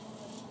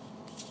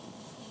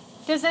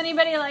Does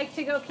anybody like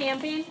to go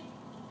camping?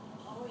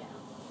 Oh, yeah.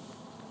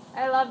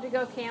 I love to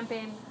go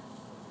camping.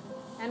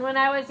 And when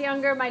I was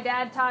younger, my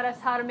dad taught us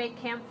how to make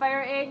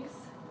campfire eggs.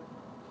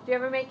 Do you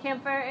ever make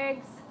campfire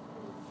eggs?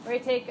 Where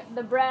you take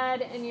the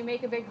bread and you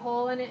make a big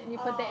hole in it and you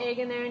put the egg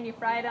in there and you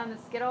fry it on the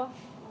skittle.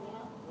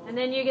 Yeah. And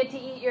then you get to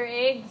eat your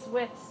eggs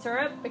with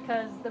syrup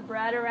because the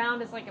bread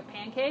around is like a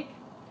pancake.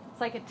 It's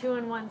like a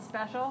 2-in-1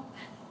 special.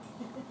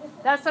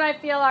 That's what I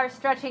feel our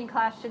stretching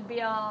class should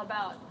be all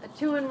about. A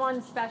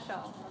 2-in-1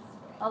 special.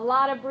 A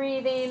lot of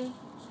breathing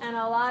and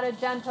a lot of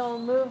gentle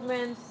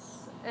movements,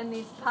 and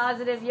these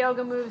positive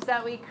yoga moves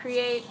that we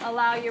create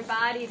allow your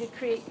body to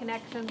create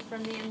connections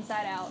from the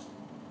inside out.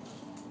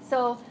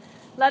 So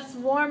let's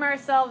warm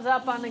ourselves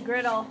up on the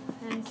griddle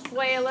and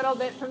sway a little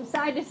bit from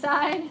side to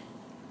side,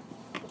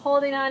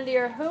 holding onto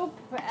your hoop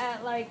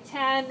at like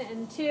 10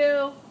 and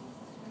 2.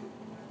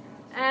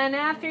 And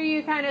after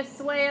you kind of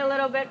sway a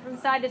little bit from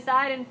side to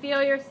side and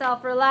feel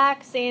yourself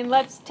relaxing,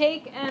 let's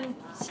take and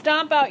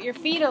stomp out your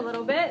feet a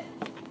little bit.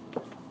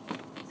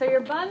 So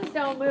your buns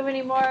don't move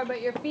anymore,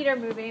 but your feet are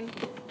moving.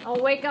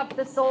 I'll wake up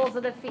the soles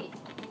of the feet.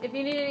 If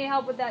you need any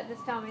help with that,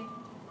 just tell me.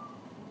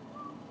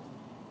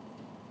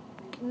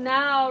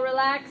 Now,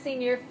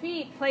 relaxing your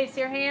feet, place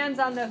your hands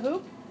on the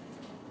hoop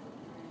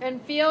and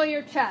feel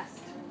your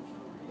chest.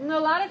 And a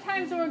lot of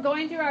times when we're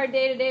going through our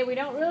day-to-day, we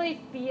don't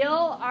really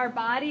feel our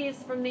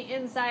bodies from the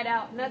inside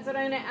out. And that's what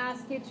I'm going to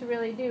ask you to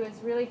really do,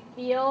 is really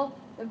feel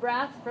the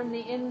breath from the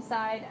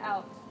inside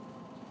out.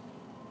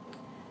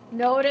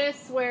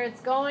 Notice where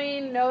it's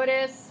going.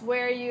 Notice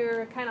where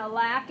you're kind of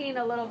lacking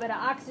a little bit of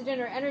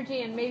oxygen or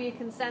energy, and maybe you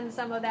can send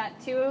some of that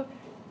to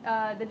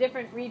the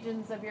different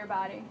regions of your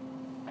body.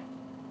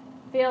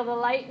 Feel the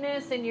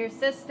lightness in your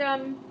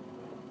system.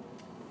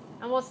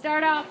 And we'll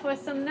start off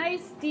with some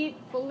nice deep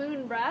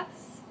balloon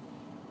breaths,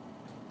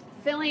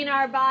 filling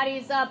our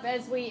bodies up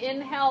as we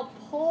inhale,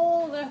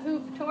 pull the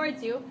hoop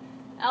towards you,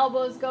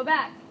 elbows go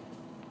back.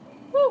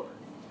 Woo!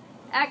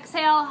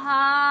 Exhale,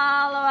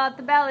 hollow out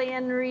the belly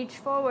and reach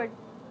forward.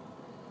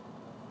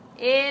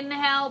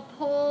 Inhale,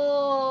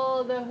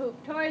 pull the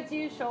hoop towards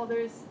you,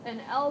 shoulders and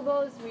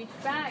elbows reach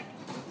back.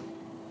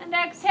 And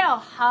exhale,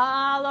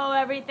 hollow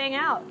everything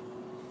out.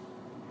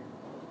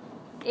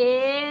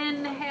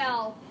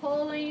 Inhale,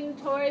 pulling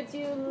towards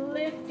you,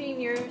 lifting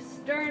your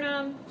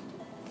sternum.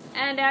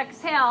 And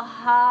exhale,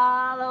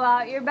 hollow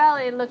out your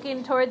belly,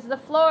 looking towards the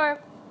floor.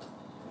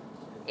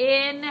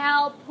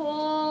 Inhale,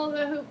 pull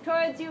the hoop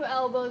towards you,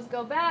 elbows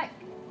go back.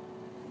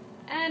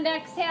 And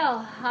exhale,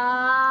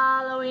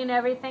 hollowing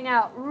everything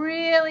out.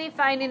 Really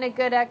finding a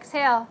good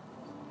exhale.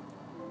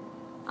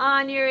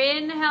 On your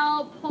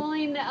inhale,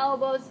 pulling the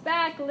elbows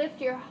back,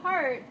 lift your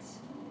heart.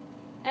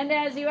 And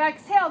as you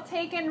exhale,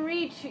 take and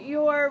reach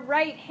your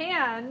right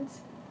hand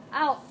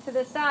out to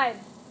the side.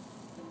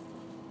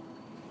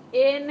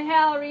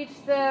 Inhale,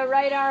 reach the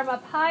right arm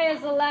up high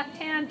as the left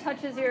hand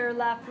touches your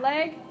left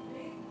leg.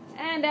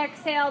 And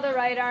exhale the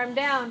right arm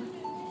down.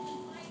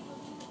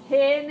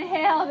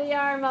 Inhale the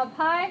arm up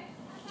high.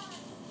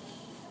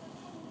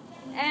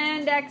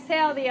 And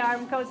exhale the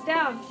arm goes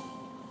down.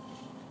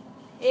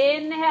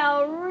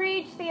 Inhale,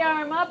 reach the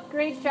arm up.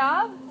 Great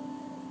job.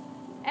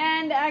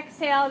 And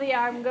exhale the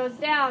arm goes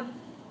down.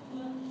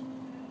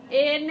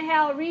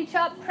 Inhale, reach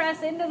up,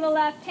 press into the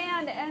left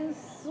hand, and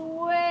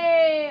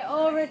sway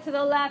over to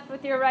the left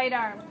with your right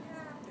arm.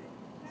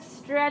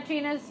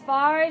 Stretching as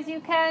far as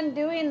you can,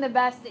 doing the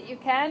best that you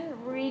can.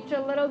 Reach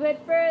a little bit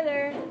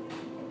further.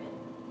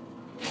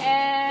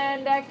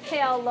 And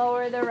exhale,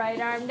 lower the right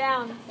arm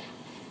down.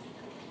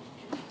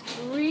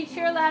 Reach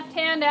your left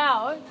hand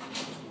out.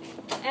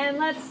 And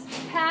let's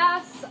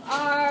pass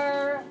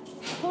our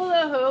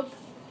hula hoop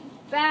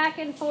back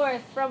and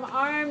forth from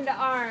arm to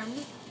arm,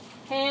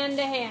 hand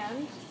to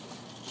hand.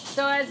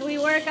 So as we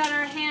work on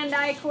our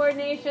hand-eye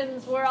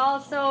coordinations, we're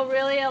also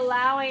really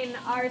allowing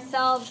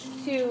ourselves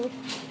to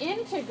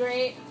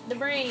integrate the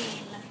brain.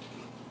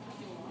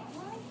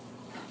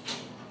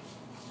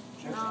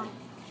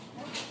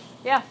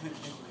 Yeah.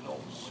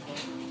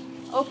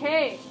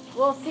 Okay,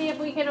 we'll see if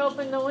we can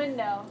open the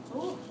window.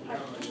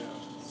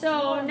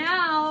 So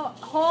now,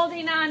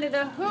 holding onto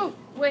the hoop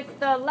with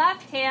the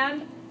left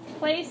hand,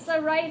 place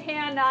the right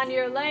hand on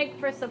your leg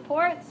for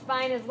support.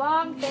 Spine is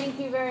long. Thank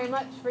you very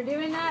much for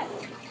doing that.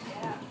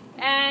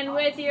 And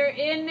with your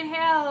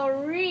inhale,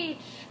 reach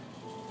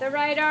the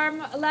right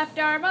arm, left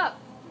arm up.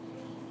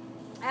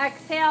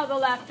 Exhale the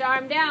left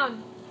arm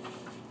down.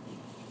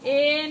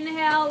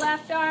 Inhale,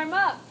 left arm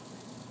up.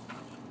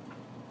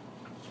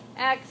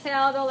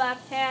 Exhale the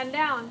left hand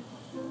down.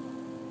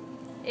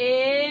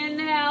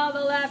 Inhale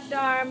the left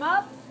arm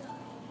up.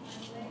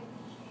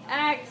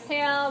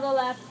 Exhale the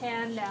left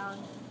hand down.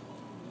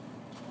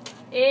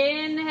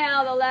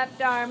 Inhale the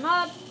left arm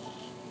up.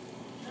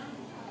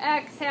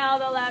 Exhale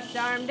the left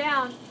arm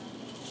down.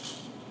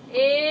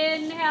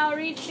 Inhale,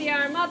 reach the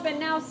arm up, and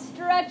now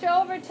stretch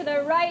over to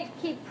the right.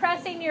 Keep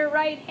pressing your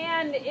right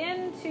hand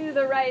into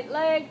the right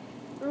leg,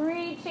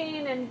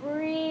 reaching and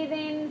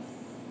breathing,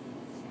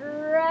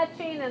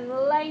 stretching and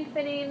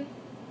lengthening.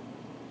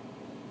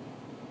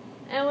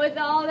 And with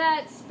all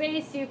that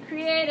space you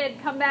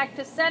created, come back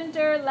to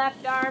center,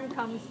 left arm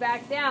comes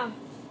back down.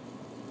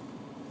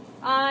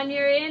 On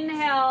your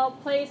inhale,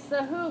 place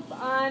the hoop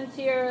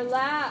onto your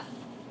lap,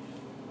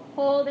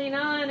 holding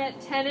on at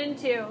 10 and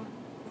 2.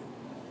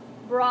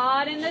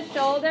 Broaden the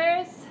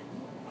shoulders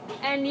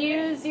and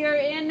use your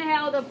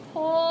inhale to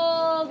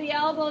pull the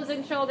elbows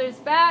and shoulders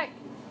back.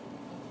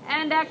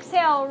 And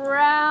exhale,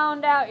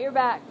 round out your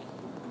back.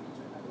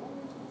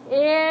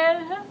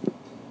 Inhale.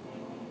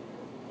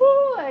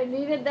 Woo, I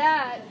needed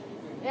that.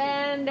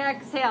 And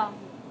exhale.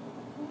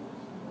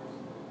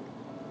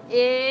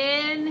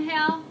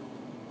 Inhale.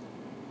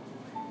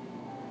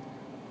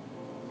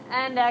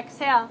 And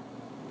exhale.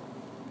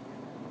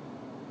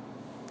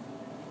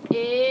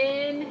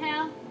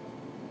 Inhale.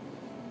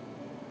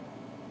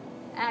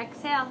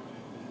 Exhale.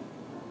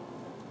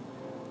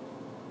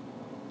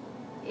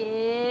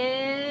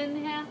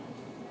 Inhale.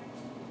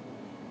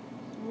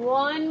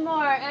 One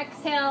more.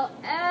 Exhale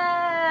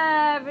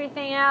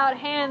everything out.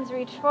 Hands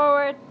reach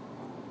forward.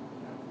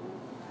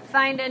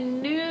 Find a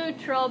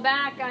neutral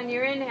back on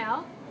your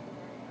inhale.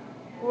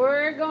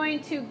 We're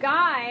going to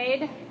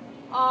guide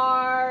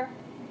our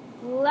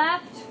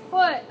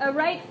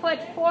right foot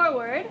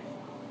forward,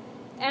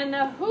 and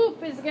the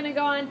hoop is going to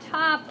go on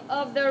top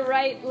of the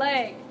right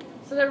leg.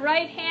 So the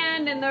right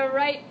hand and the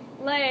right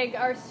leg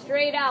are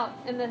straight out,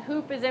 and the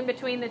hoop is in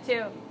between the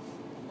two.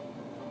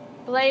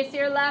 Place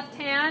your left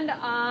hand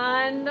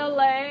on the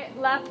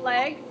left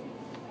leg.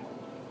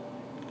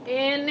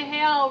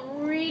 Inhale,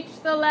 reach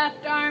the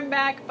left arm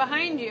back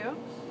behind you.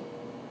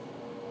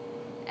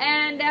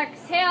 And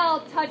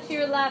exhale, touch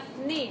your left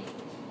knee.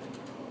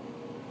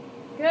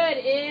 Good.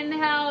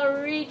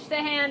 Inhale, reach the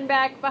hand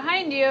back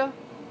behind you.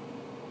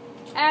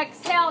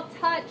 Exhale,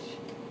 touch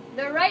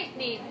the right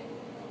knee.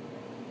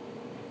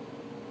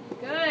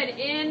 Good.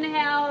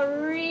 Inhale,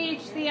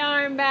 reach the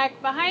arm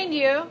back behind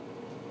you.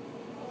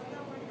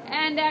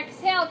 And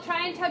exhale,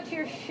 try and touch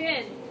your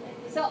shin.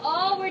 So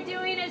all we're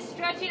doing is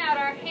stretching out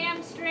our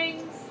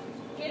hamstrings,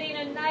 getting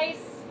a nice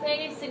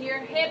space in your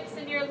hips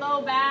and your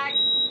low back.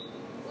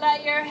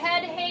 Let your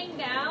head hang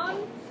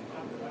down.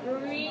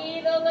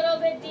 Breathe a little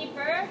bit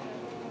deeper.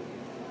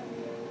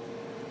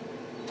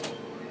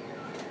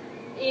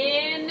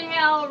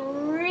 Inhale,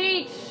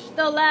 reach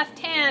the left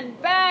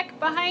hand back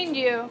behind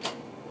you.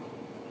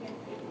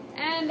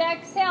 And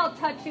exhale,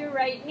 touch your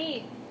right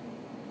knee.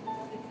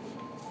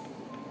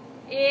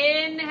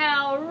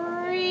 Inhale,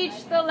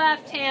 reach the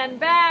left hand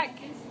back.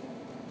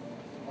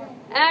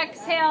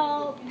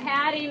 Exhale,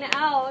 patting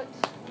out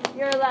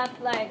your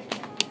left leg.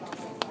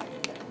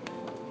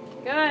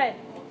 Good.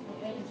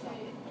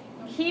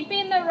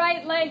 Keeping the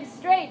right leg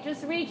straight,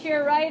 just reach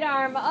your right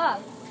arm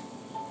up.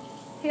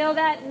 Feel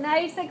that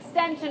nice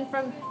extension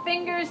from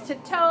fingers to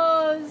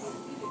toes,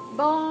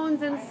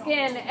 bones and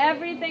skin.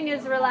 Everything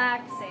is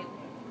relaxing.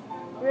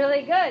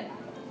 Really good.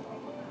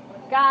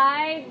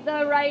 Guide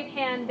the right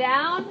hand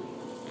down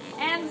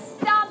and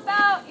stomp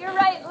out your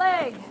right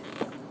leg.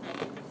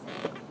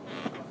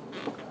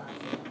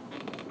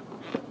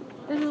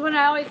 This is when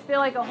I always feel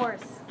like a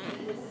horse.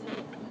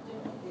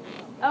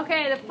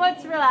 Okay, the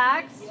foot's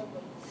relaxed.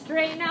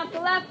 Straighten out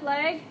the left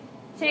leg.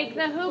 Take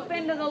the hoop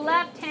into the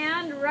left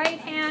hand, right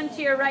hand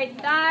to your right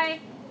thigh.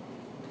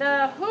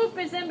 The hoop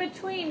is in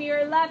between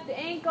your left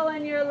ankle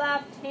and your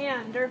left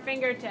hand or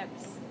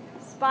fingertips.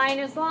 Spine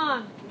is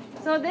long.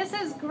 So this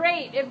is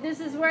great. If this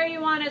is where you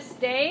want to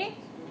stay,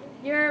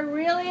 you're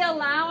really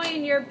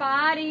allowing your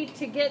body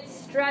to get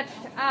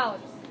stretched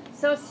out.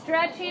 So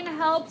stretching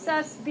helps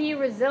us be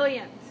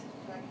resilient.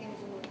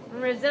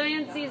 And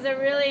resiliency is a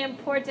really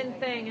important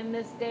thing in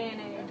this day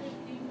and age.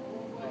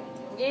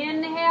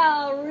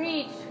 Inhale,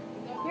 reach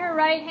your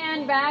right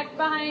hand back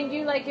behind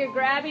you like you're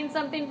grabbing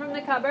something from the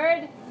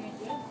cupboard.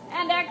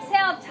 And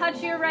exhale,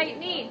 touch your right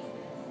knee.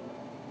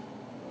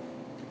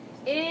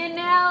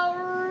 Inhale,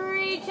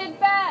 reach it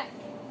back.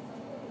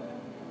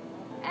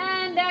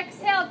 And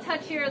exhale,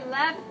 touch your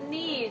left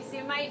knee. So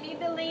you might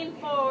need to lean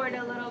forward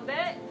a little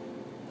bit.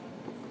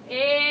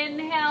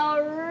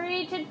 Inhale,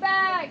 reach it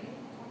back.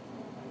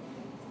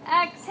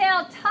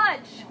 Exhale,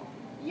 touch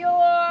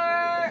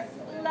your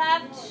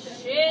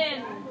left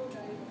shin.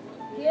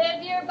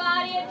 Give your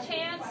body a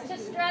chance to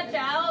stretch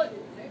out.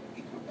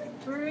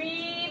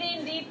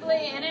 Breathing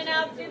deeply in and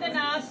out through the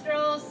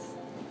nostrils.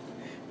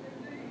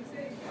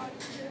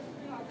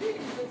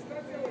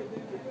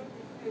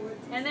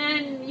 And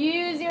then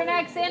use your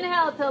next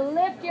inhale to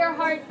lift your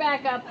heart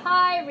back up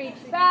high.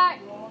 Reach back.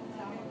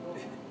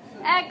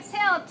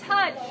 Exhale,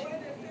 touch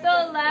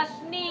the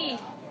left knee.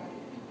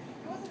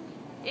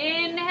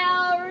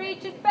 Inhale,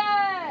 reach it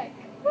back.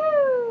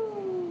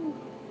 Woo!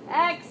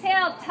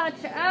 Exhale,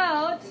 touch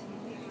out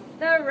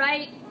the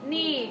right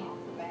knee.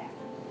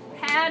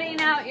 Patting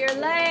out your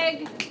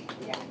leg.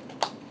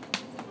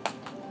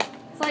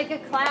 It's like a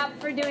clap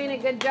for doing a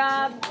good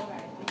job.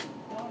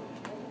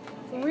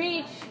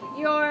 Reach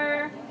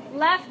your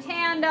left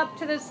hand up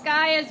to the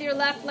sky as your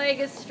left leg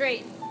is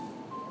straight.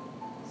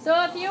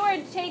 So if you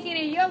were taking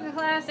a yoga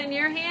class and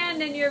your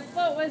hand and your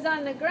foot was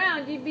on the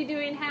ground, you'd be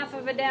doing half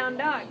of a down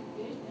dog.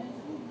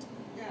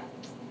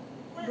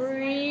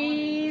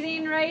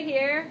 Breathing right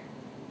here.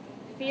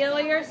 Feel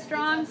your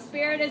strong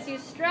spirit as you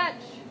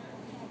stretch.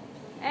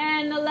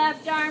 And the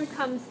left arm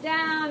comes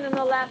down and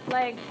the left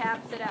leg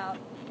taps it out.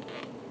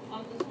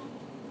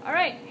 All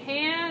right,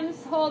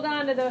 hands hold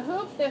on to the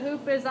hoop. The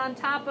hoop is on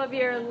top of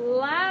your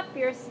lap.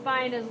 Your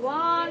spine is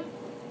long.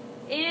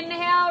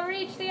 Inhale,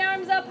 reach the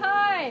arms up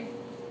high.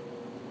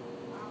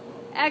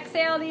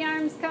 Exhale, the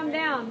arms come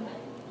down.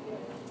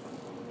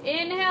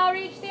 Inhale,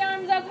 reach the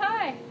arms up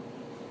high.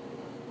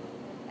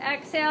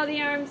 Exhale, the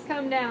arms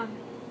come down.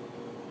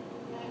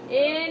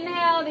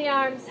 Inhale, the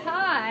arms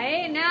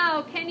high.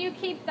 Now, can you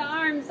keep the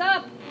arms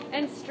up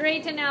and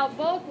straighten out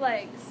both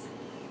legs?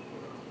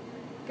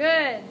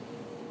 Good.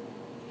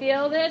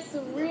 Feel this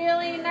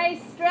really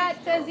nice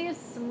stretch as you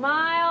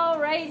smile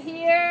right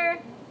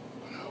here.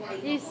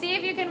 You see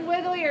if you can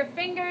wiggle your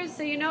fingers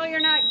so you know you're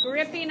not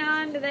gripping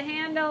onto the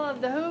handle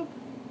of the hoop.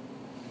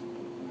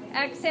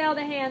 Exhale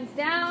the hands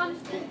down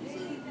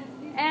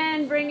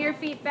and bring your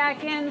feet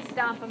back in,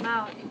 stomp them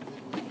out.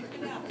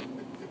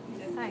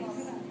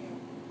 Nice.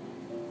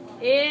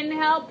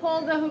 Inhale,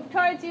 pull the hoop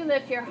towards you,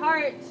 lift your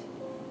heart.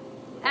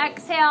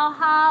 Exhale,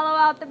 hollow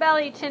out the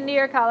belly, chin to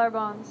your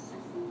collarbones.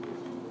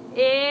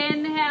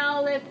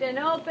 Inhale, lift and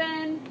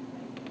open.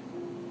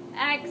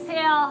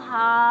 Exhale,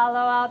 hollow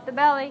out the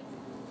belly.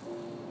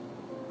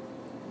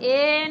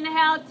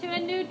 Inhale to a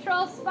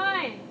neutral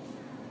spine.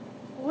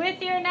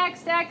 With your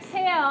next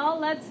exhale,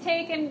 let's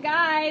take and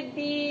guide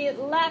the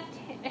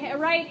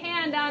right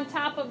hand on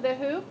top of the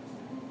hoop.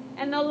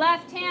 And the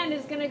left hand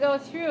is going to go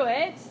through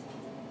it.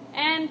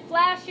 And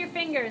flash your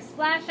fingers,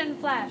 flash and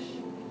flash.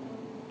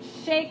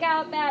 Shake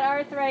out that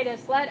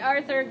arthritis. Let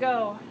Arthur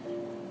go.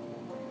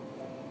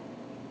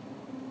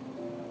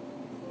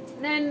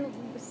 Then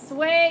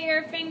sway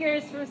your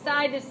fingers from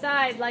side to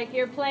side like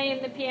you're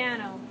playing the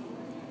piano.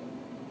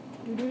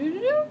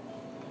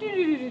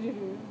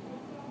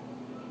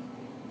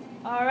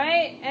 All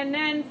right, and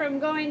then from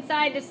going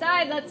side to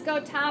side, let's go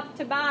top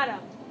to bottom,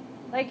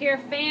 like you're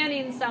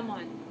fanning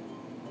someone.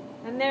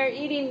 And they're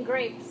eating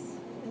grapes,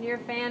 and you're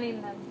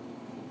fanning them.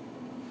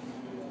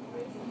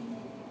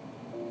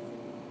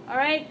 All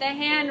right, the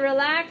hand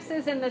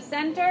relaxes in the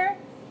center.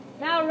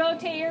 Now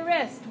rotate your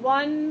wrist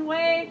one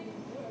way,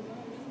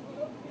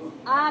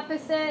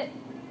 opposite.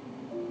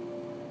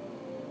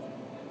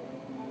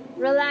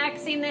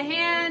 Relaxing the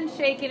hand,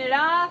 shaking it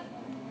off.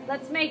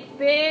 Let's make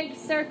big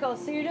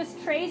circles. So you're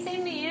just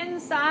tracing the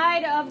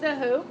inside of the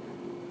hoop,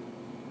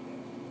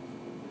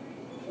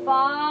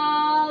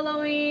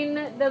 following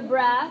the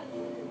breath.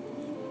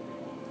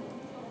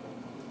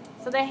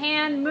 So the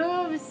hand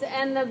moves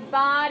and the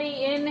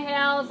body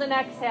inhales and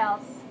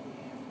exhales.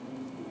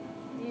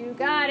 You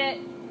got it.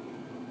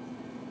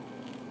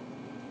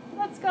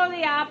 Let's go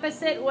the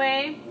opposite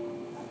way.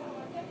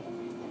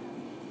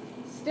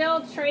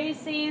 Still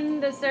tracing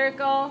the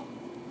circle.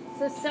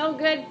 This is so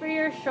good for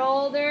your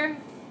shoulder.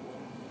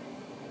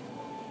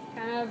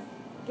 Kind of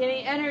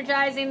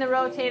energizing the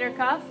rotator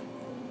cuff.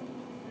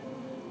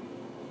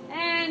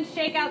 And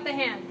shake out the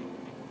hand.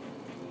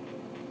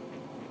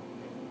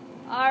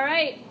 All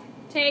right.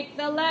 Take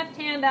the left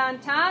hand on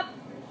top.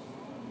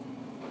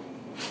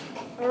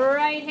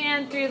 Right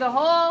hand through the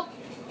hole.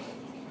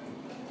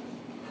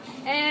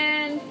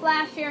 And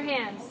flash your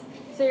hands.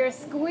 So you're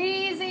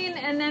squeezing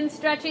and then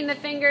stretching the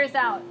fingers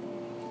out.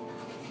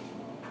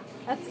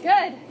 That's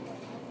good.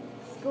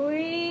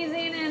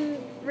 Squeezing and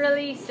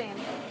releasing.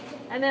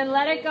 And then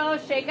let it go.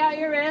 Shake out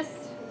your wrist.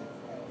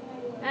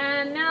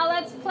 And now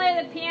let's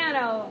play the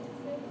piano.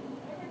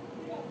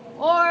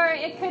 Or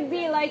it could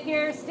be like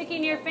you're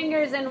sticking your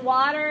fingers in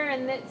water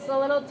and it's a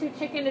little too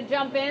chicken to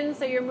jump in,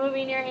 so you're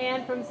moving your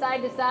hand from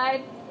side to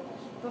side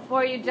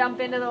before you jump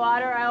into the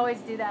water. I always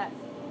do that.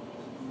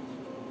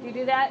 Do you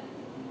do that?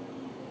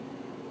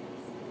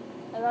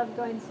 I love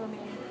going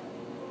swimming.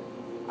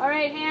 All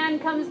right,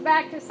 hand comes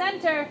back to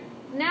center.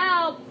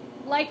 Now,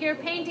 like you're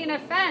painting a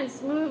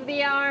fence, move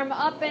the arm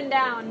up and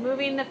down,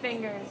 moving the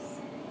fingers.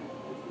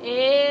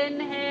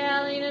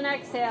 Inhaling and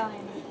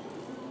exhaling.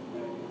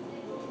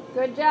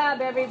 Good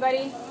job,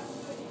 everybody.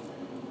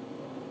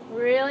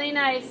 Really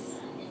nice.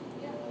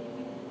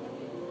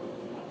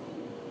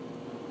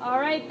 All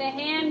right, the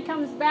hand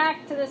comes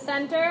back to the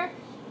center.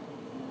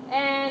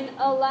 And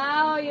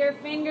allow your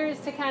fingers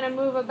to kind of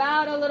move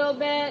about a little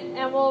bit,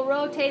 and we'll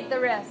rotate the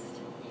wrist.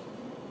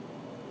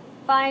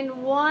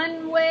 Find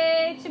one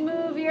way to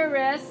move your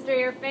wrist or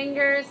your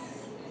fingers,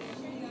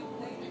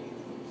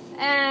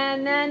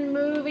 and then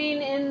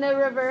moving in the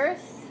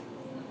reverse.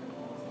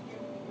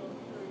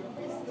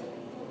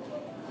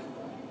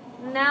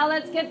 Now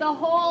let's get the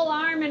whole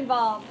arm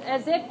involved,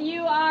 as if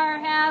you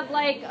have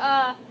like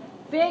a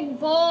big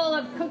bowl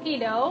of cookie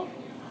dough.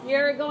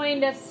 You're going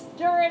to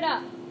stir it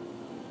up,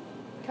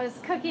 because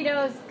cookie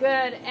dough is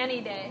good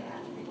any day.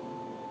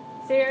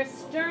 So you're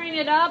stirring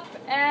it up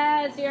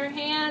as your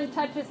hand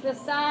touches the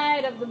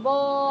side of the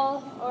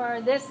bowl, or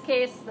in this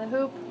case, the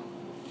hoop.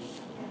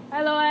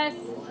 Hi, Lois.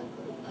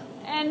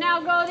 And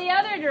now go the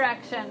other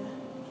direction.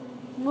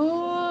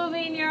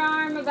 Moving your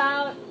arm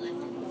about.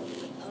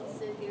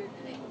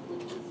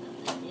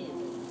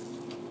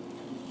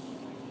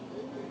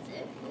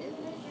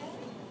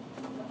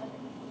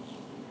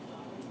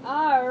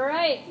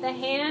 The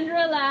hand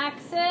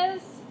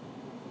relaxes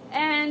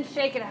and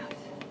shake it out.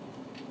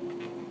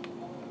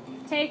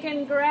 Take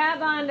and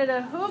grab onto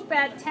the hoop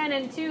at 10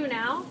 and 2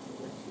 now.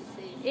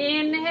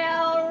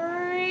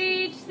 Inhale,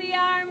 reach the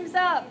arms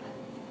up.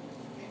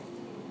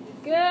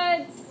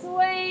 Good,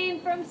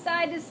 swaying from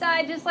side to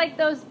side, just like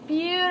those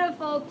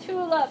beautiful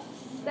tulips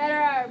that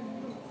are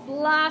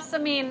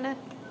blossoming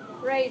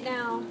right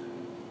now.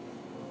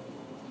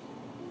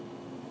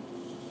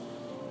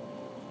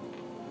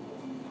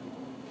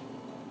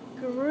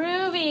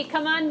 Groovy.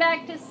 Come on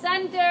back to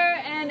center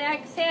and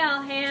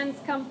exhale. Hands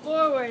come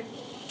forward.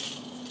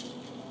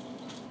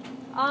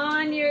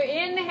 On your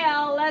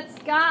inhale, let's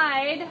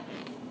guide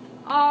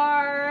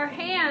our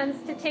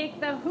hands to take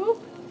the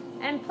hoop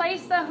and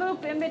place the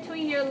hoop in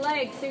between your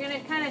legs. So you're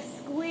going to kind of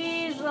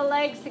squeeze the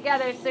legs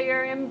together so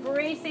you're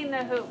embracing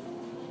the hoop.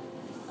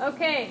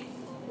 Okay,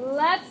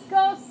 let's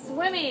go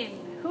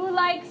swimming. Who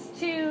likes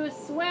to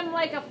swim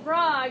like a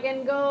frog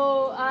and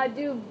go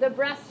do the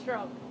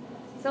breaststroke?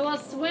 So we'll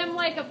swim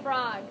like a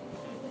frog.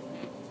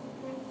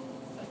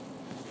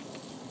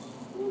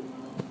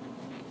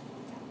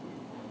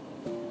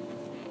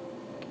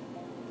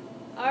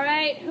 All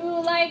right,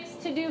 who likes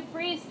to do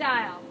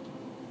freestyle?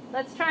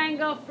 Let's try and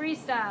go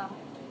freestyle.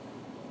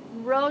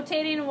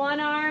 Rotating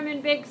one arm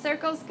in big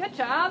circles. Good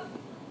job.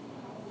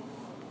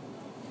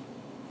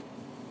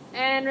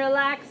 And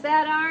relax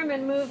that arm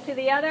and move to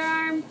the other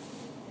arm.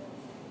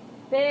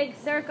 Big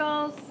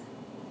circles.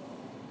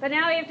 But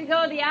now you have to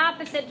go the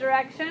opposite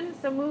direction,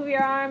 so move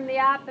your arm the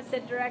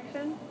opposite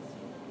direction.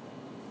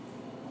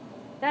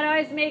 That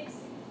always makes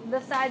the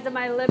sides of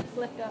my lips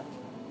lift up.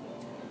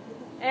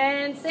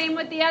 And same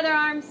with the other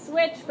arm,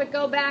 switch, but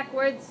go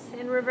backwards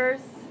in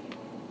reverse.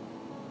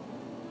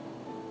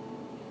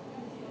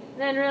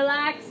 Then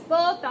relax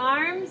both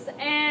arms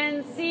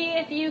and see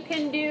if you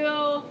can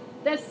do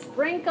the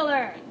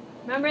sprinkler.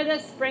 Remember the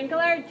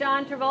sprinkler,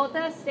 John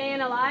Travolta,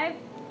 Staying Alive?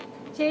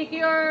 Take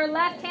your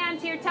left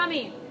hand to your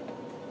tummy.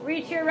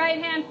 Reach your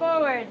right hand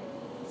forward.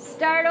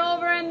 Start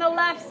over in the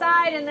left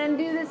side and then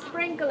do the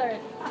sprinkler.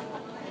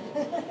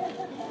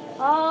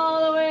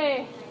 All the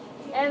way.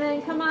 And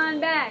then come on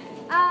back.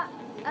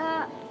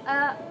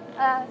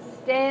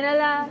 Staying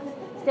alive,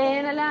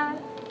 staying alive.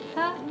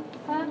 Ha,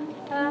 ha,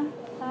 ha,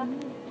 ha.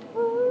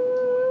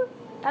 Woo.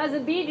 That was the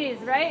Bee Gees,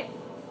 right?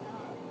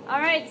 All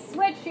right,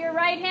 switch your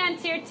right hand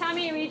to your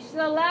tummy. Reach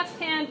the left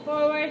hand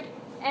forward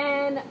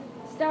and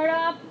start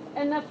off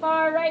in the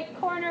far right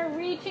corner,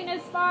 reaching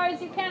as far as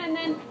you can,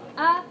 and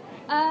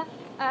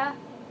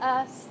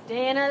then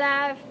staying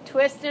alive,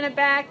 twisting it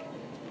back,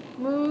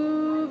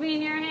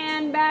 moving your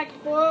hand back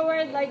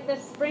forward like the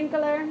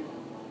sprinkler.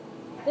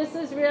 This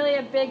is really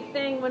a big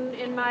thing when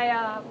in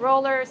my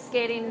roller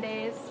skating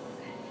days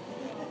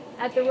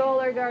at the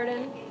roller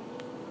garden.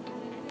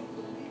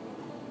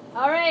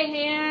 All right,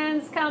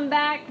 hands come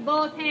back,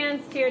 both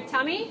hands to your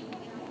tummy.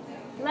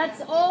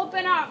 Let's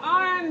open our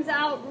arms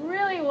out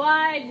really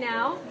wide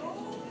now.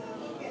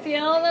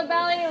 Feel the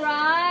belly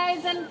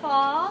rise and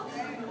fall.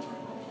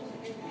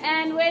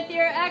 And with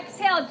your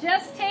exhale,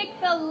 just take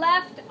the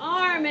left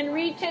arm and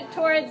reach it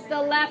towards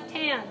the left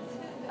hand.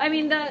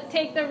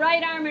 Take the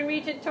right arm and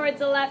reach it towards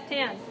the left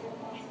hand.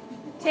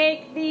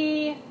 Take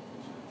the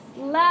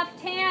left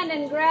hand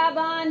and grab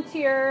onto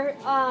your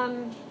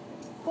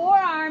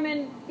forearm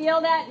and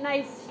feel that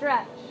nice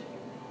stretch.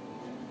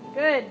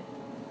 Good.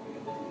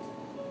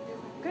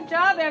 Good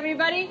job,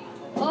 everybody.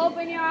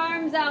 Open your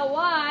arms out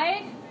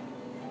wide.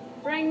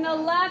 Bring the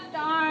left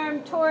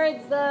arm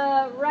towards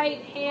the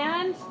right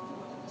hand.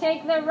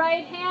 Take the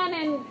right hand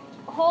and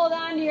hold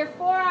on to your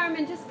forearm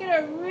and just get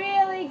a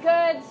really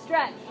good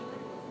stretch.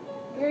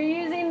 You're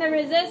using the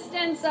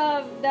resistance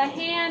of the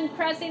hand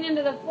pressing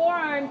into the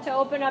forearm to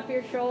open up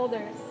your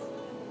shoulders.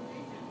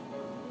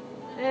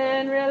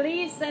 And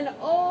release and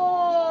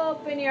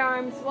open your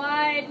arms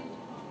wide.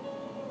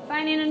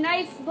 Finding a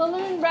nice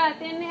balloon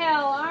breath.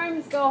 Inhale,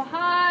 arms go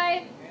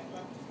high.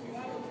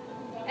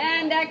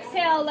 And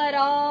exhale, let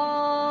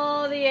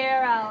all the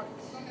air out.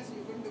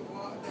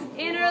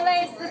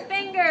 Interlace the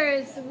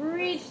fingers.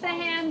 Reach the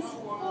hands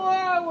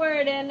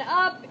forward and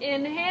up.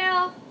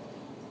 Inhale.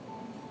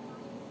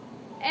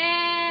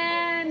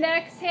 And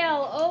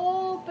exhale,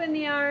 open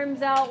the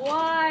arms out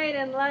wide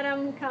and let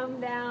them come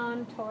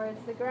down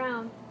towards the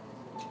ground.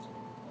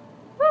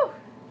 Whew.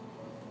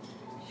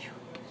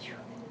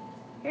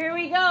 Here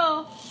we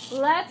go.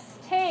 Let's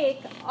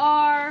take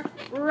our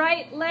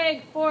right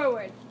leg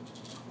forward.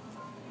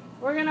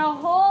 We're going to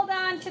hold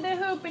on to the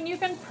hoop, and you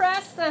can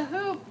press the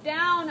hoop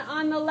down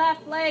on the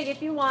left leg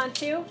if you want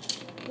to.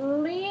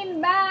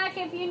 Lean back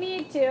if you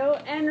need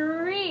to, and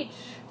reach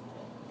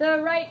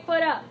the right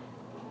foot up.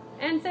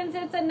 And since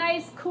it's a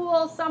nice,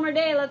 cool summer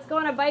day, let's go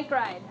on a bike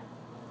ride.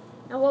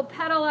 And we'll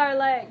pedal our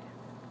leg.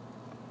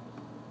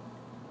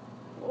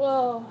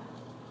 Whoa.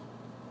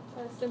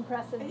 That's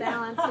impressive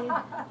balancing.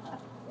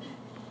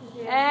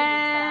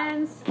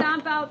 And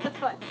stomp out the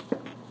foot.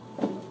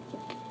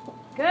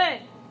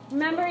 Good.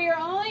 Remember, you're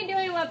only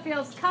doing what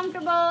feels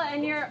comfortable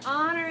and you're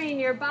honoring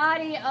your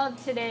body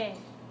of today.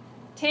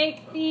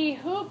 Take the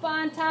hoop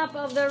on top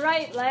of the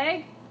right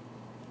leg.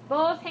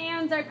 Both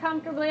hands are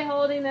comfortably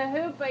holding the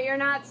hoop, but you're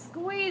not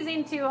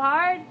squeezing too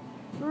hard.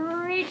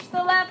 Reach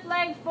the left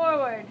leg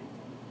forward.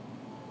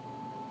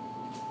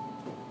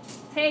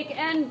 Take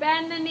and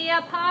bend the knee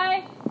up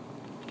high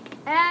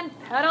and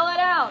pedal it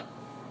out.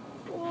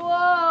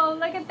 Whoa,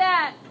 look at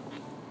that.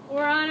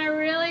 We're on a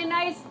really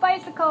nice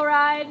bicycle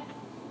ride.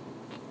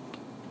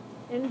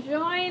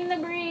 Enjoying the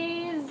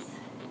breeze,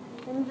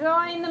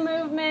 enjoying the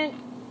movement,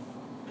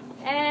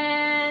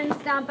 and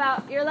stomp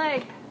out your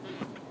leg.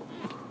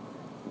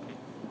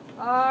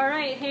 All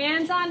right,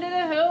 hands onto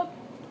the hoop.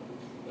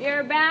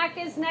 Your back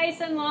is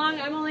nice and long.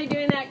 I'm only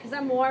doing that because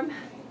I'm warm.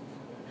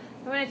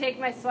 I'm going to take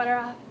my sweater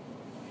off.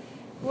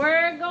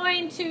 We're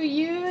going to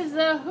use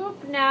the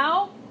hoop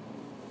now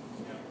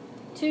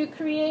to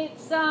create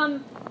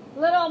some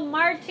little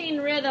marching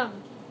rhythm.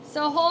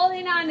 So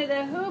holding onto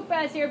the hoop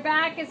as your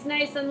back is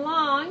nice and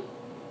long.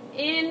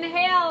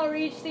 Inhale,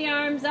 reach the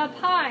arms up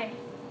high.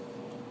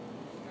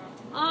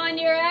 On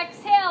your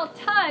exhale,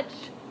 touch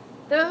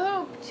the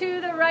hoop to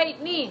the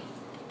right knee.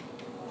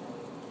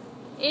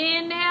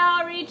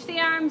 Inhale, reach the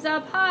arms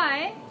up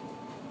high.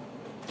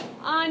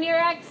 On your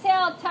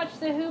exhale, touch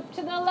the hoop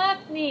to the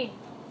left knee.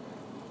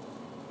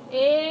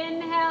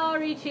 Inhale,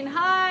 reaching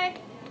high.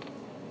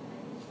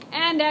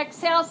 And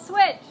exhale,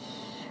 switch.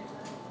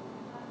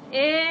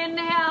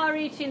 Inhale,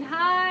 reaching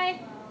high.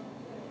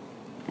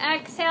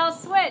 Exhale,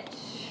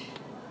 switch.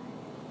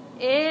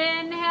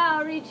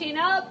 Inhale, reaching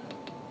up.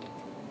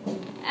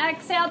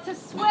 Exhale to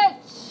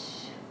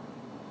switch.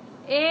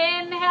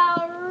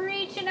 Inhale,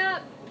 reaching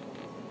up.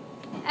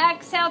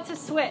 Exhale to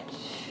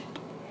switch.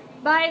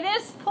 By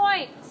this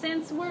point,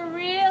 since we're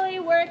really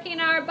working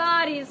our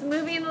bodies,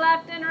 moving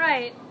left and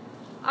right,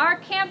 our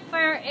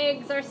campfire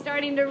eggs are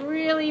starting to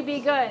really be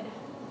good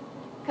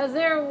because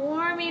they're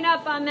warming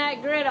up on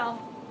that griddle.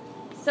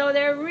 So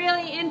they're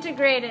really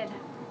integrated.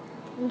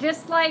 And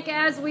just like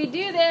as we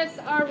do this,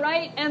 our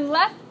right and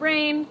left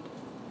brain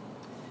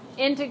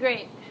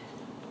integrate.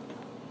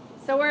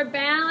 So we're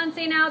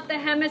balancing out the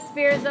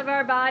hemispheres of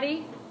our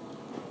body,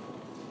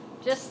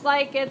 just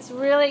like it's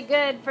really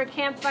good for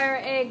campfire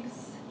eggs.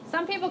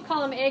 Some people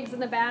call them eggs in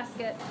the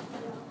basket.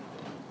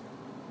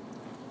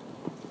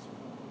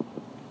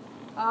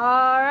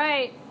 All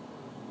right.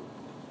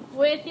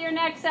 With your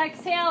next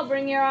exhale,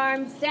 bring your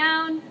arms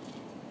down.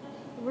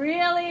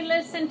 Really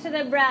listen to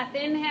the breath.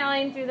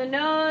 Inhaling through the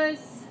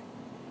nose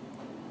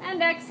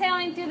and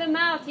exhaling through the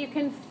mouth. You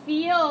can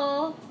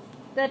feel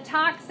the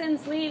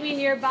toxins leaving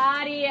your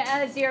body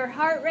as your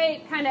heart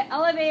rate kind of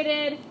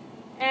elevated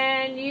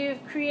and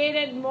you've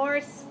created more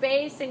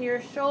space in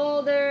your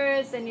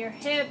shoulders and your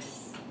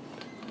hips.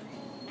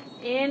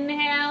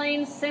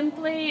 Inhaling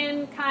simply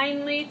and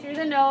kindly through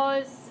the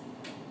nose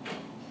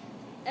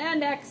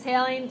and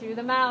exhaling through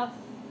the mouth.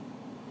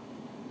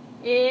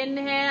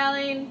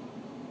 Inhaling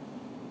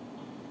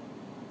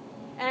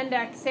and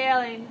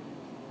exhaling.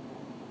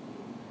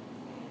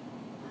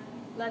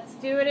 Let's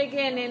do it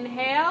again.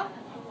 Inhale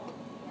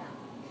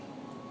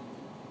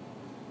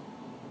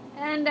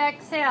and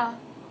exhale.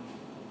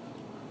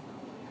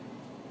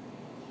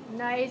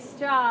 Nice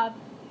job.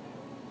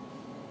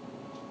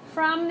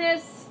 From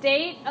this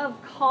state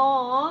of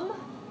calm,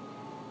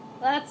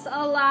 let's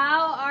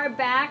allow our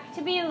back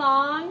to be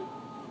long,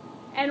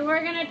 and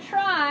we're going to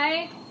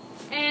try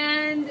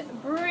and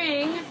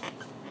bring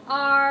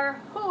our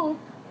hoop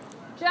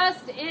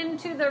just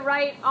into the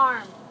right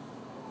arm.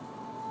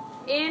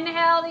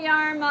 Inhale the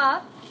arm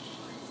up.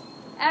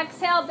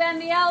 Exhale,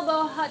 bend the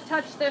elbow,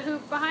 touch the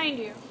hoop behind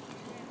you.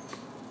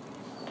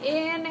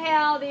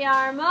 Inhale the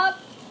arm up.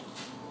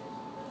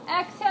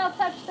 Exhale,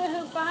 touch the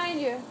hoop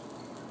behind you.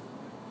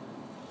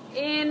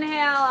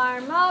 Inhale,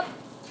 arm up.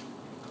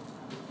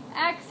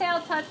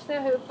 Exhale, touch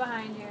the hoop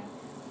behind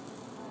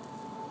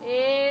you.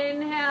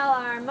 Inhale,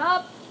 arm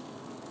up.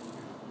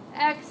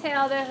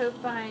 Exhale, the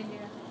hoop behind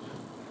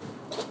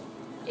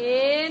you.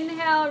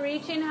 Inhale,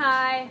 reaching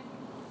high.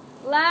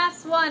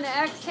 Last one,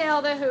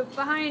 exhale, the hoop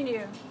behind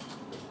you.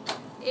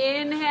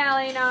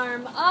 Inhaling,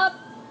 arm up.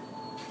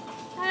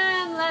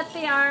 And let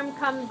the arm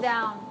come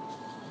down.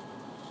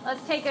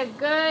 Let's take a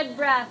good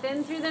breath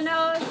in through the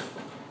nose,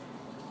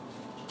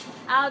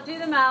 out through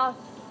the mouth.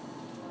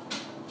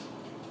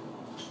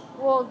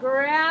 We'll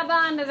grab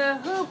onto the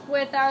hoop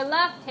with our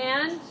left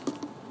hand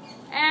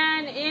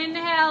and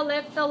inhale,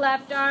 lift the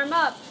left arm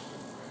up.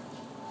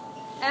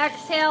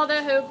 Exhale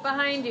the hoop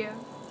behind you.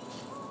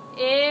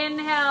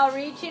 Inhale,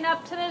 reaching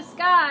up to the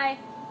sky.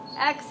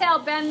 Exhale,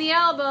 bend the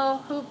elbow,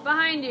 hoop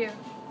behind you.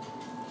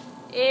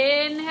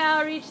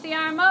 Inhale, reach the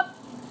arm up.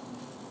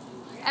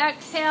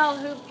 Exhale,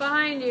 hoop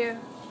behind you.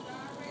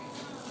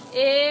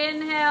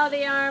 Inhale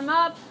the arm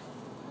up.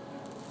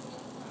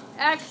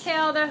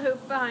 Exhale the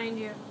hoop behind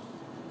you.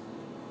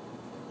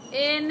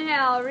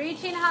 Inhale,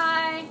 reaching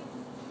high.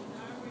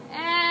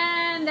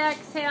 And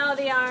exhale,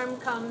 the arm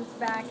comes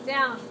back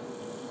down.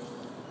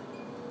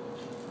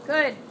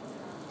 Good.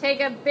 Take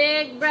a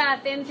big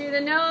breath in through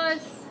the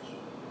nose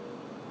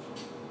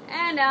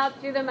and out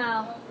through the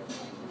mouth.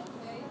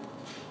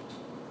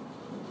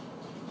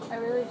 I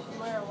really should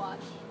wear a watch.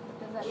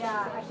 Does that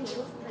Yeah, make I think sense?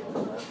 it's pretty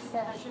close.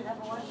 I should have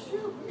a watch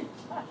too.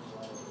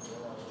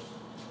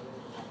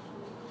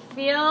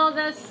 Feel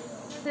the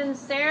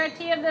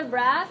sincerity of the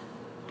breath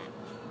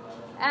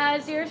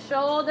as your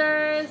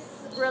shoulders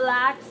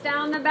relax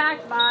down the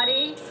back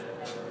body.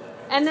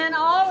 And then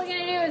all we're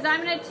going to do is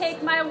I'm going to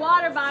take my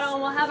water bottle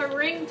and we'll have a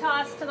ring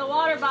toss to the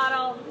water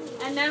bottle.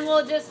 And then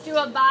we'll just do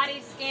a body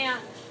scan.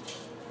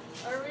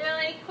 A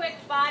really quick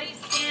body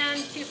scan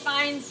to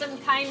find some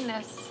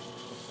kindness.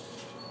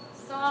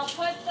 So I'll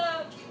put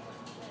the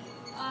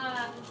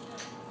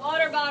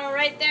water bottle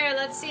right there.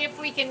 Let's see if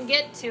we can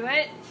get to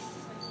it.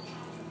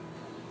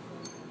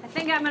 I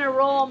think I'm going to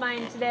roll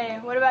mine today.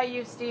 What about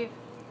you, Steve?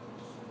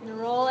 You going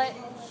to roll it?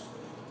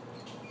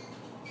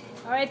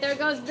 All right, there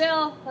goes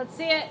Bill. Let's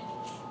see it.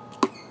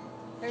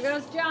 There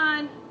goes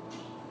John.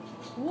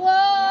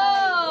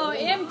 Whoa,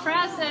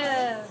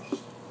 impressive.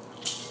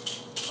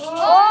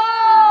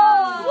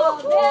 Oh,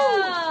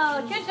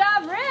 Bill. Good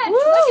job, Rich. Woo,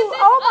 Look at this.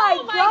 oh my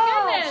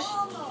Goodness.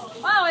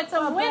 Wow, it's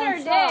a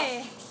winter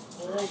day.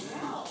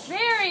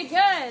 Very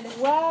good.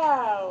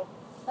 Wow.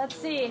 Let's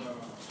see.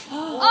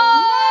 Oh,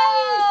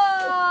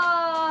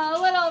 Oh, a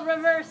little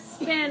reverse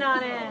spin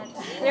on it.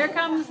 Here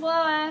comes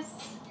Lois.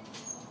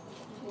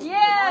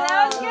 Yeah,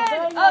 that was very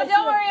good. nice. Oh,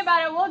 don't worry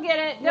about it. We'll get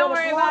it. Don't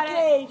worry about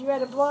it. You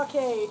had a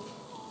blockade.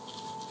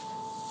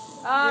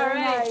 All Very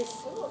right.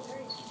 nice.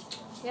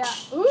 Yeah.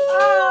 Ooh,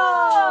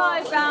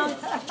 I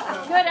bounced.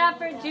 Good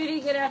effort, Judy.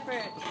 Good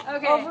effort.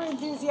 Okay. Over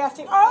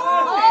enthusiastic.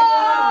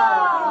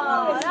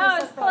 Oh,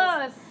 that was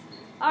close.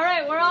 All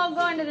right, we're all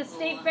going to the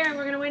state fair and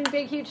we're going to win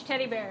big, huge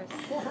teddy bears.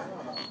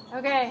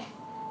 Okay.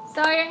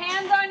 So your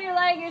hands on your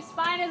leg, your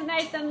spine is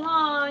nice and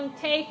long.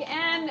 Take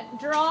and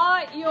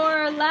draw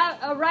your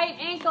right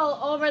ankle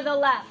over the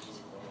left.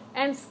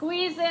 And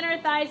squeeze the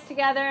inner thighs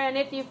together. And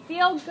if you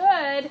feel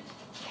good,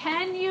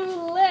 can you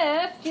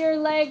lift your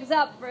legs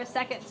up for a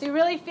second? So you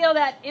really feel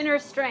that inner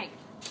strength.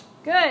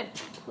 Good.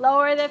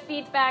 Lower the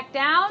feet back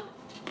down.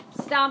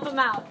 Stomp them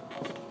out.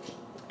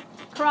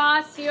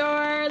 Cross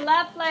your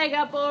left leg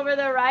up over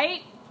the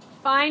right.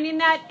 Finding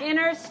that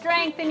inner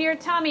strength in your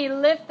tummy.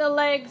 Lift the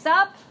legs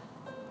up.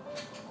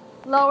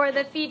 Lower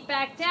the feet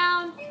back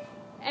down.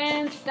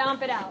 And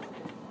stomp it out.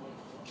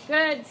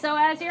 Good. So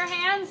as your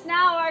hands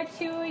now are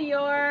to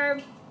your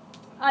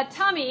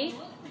tummy,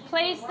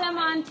 place them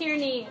onto your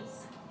knees.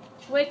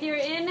 With your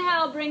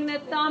inhale, bring the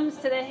thumbs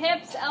to the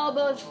hips,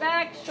 elbows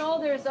back,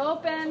 shoulders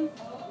open.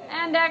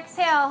 And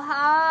exhale,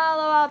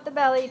 hollow out the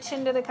belly,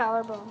 chin to the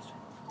collarbones.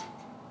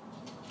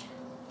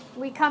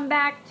 We come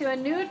back to a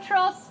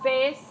neutral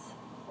space.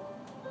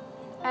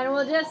 And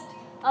we'll just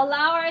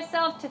allow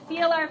ourselves to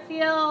feel our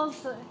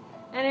feels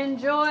and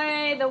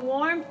enjoy the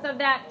warmth of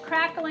that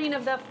crackling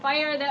of the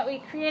fire that we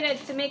created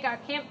to make our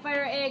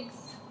campfire eggs.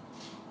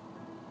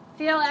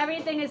 Feel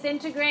everything is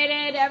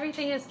integrated,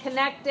 everything is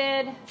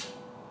connected.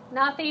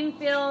 Nothing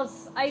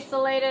feels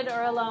isolated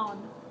or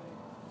alone.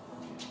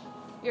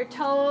 Your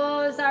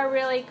toes are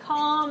really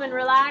calm and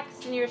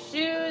relaxed in your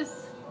shoes.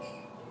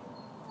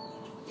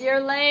 Your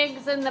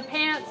legs and the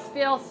pants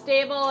feel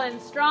stable and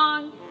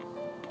strong.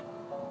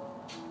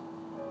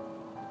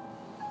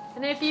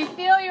 And if you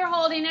feel you're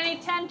holding any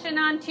tension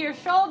onto your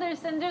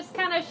shoulders, then just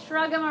kind of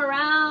shrug them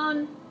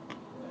around,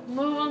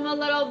 move them a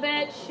little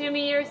bit,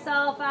 shimmy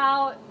yourself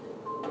out.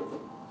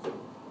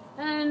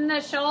 And the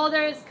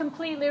shoulders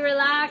completely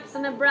relax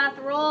and the breath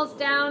rolls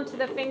down to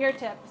the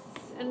fingertips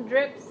and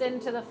drips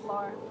into the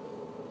floor.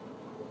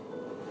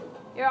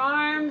 Your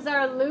arms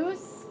are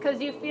loose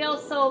because you feel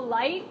so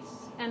light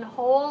and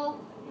whole.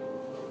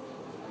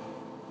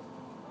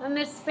 And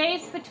the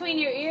space between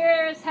your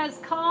ears has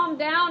calmed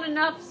down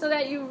enough so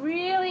that you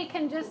really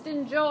can just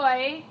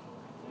enjoy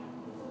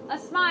a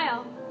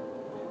smile.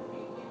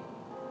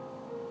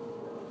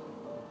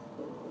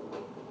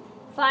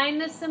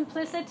 Find the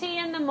simplicity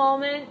in the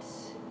moment.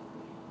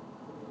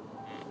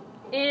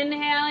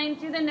 Inhaling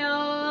through the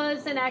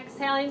nose and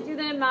exhaling through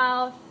the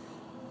mouth.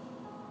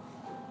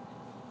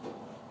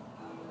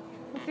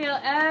 Feel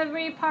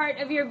every part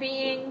of your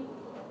being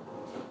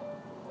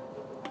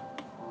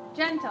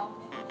gentle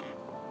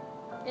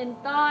in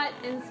thought,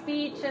 in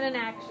speech, and in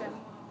action.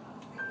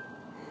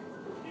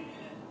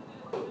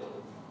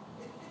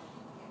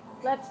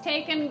 Let's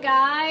take and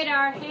guide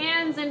our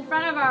hands in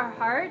front of our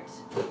heart,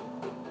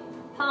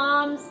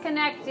 palms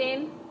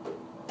connecting,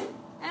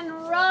 and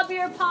rub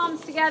your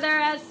palms together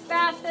as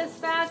fast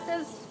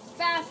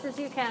as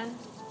you can.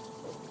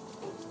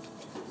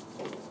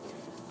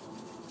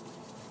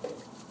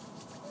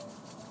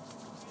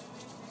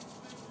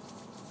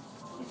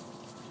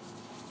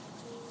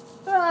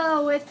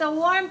 Oh, with the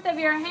warmth of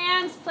your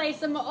hands, place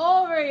them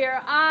over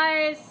your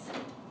eyes.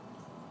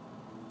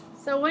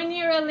 So when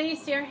you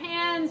release your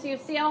hands, you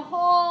see a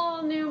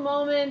whole new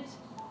moment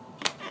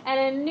and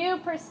a new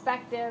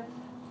perspective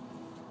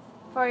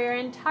for your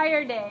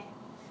entire day.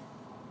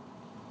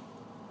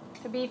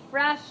 To be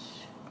fresh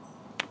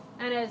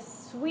and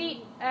as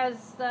sweet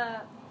as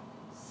the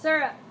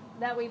syrup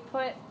that we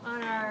put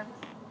on our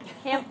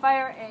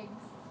campfire eggs.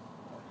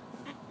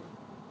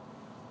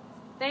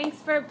 Thanks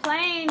for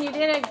playing. You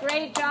did a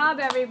great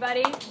job,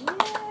 everybody.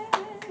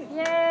 Yay!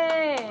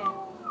 Yay.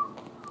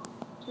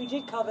 We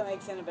did call them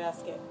eggs in a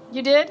basket.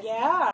 You did? Yeah.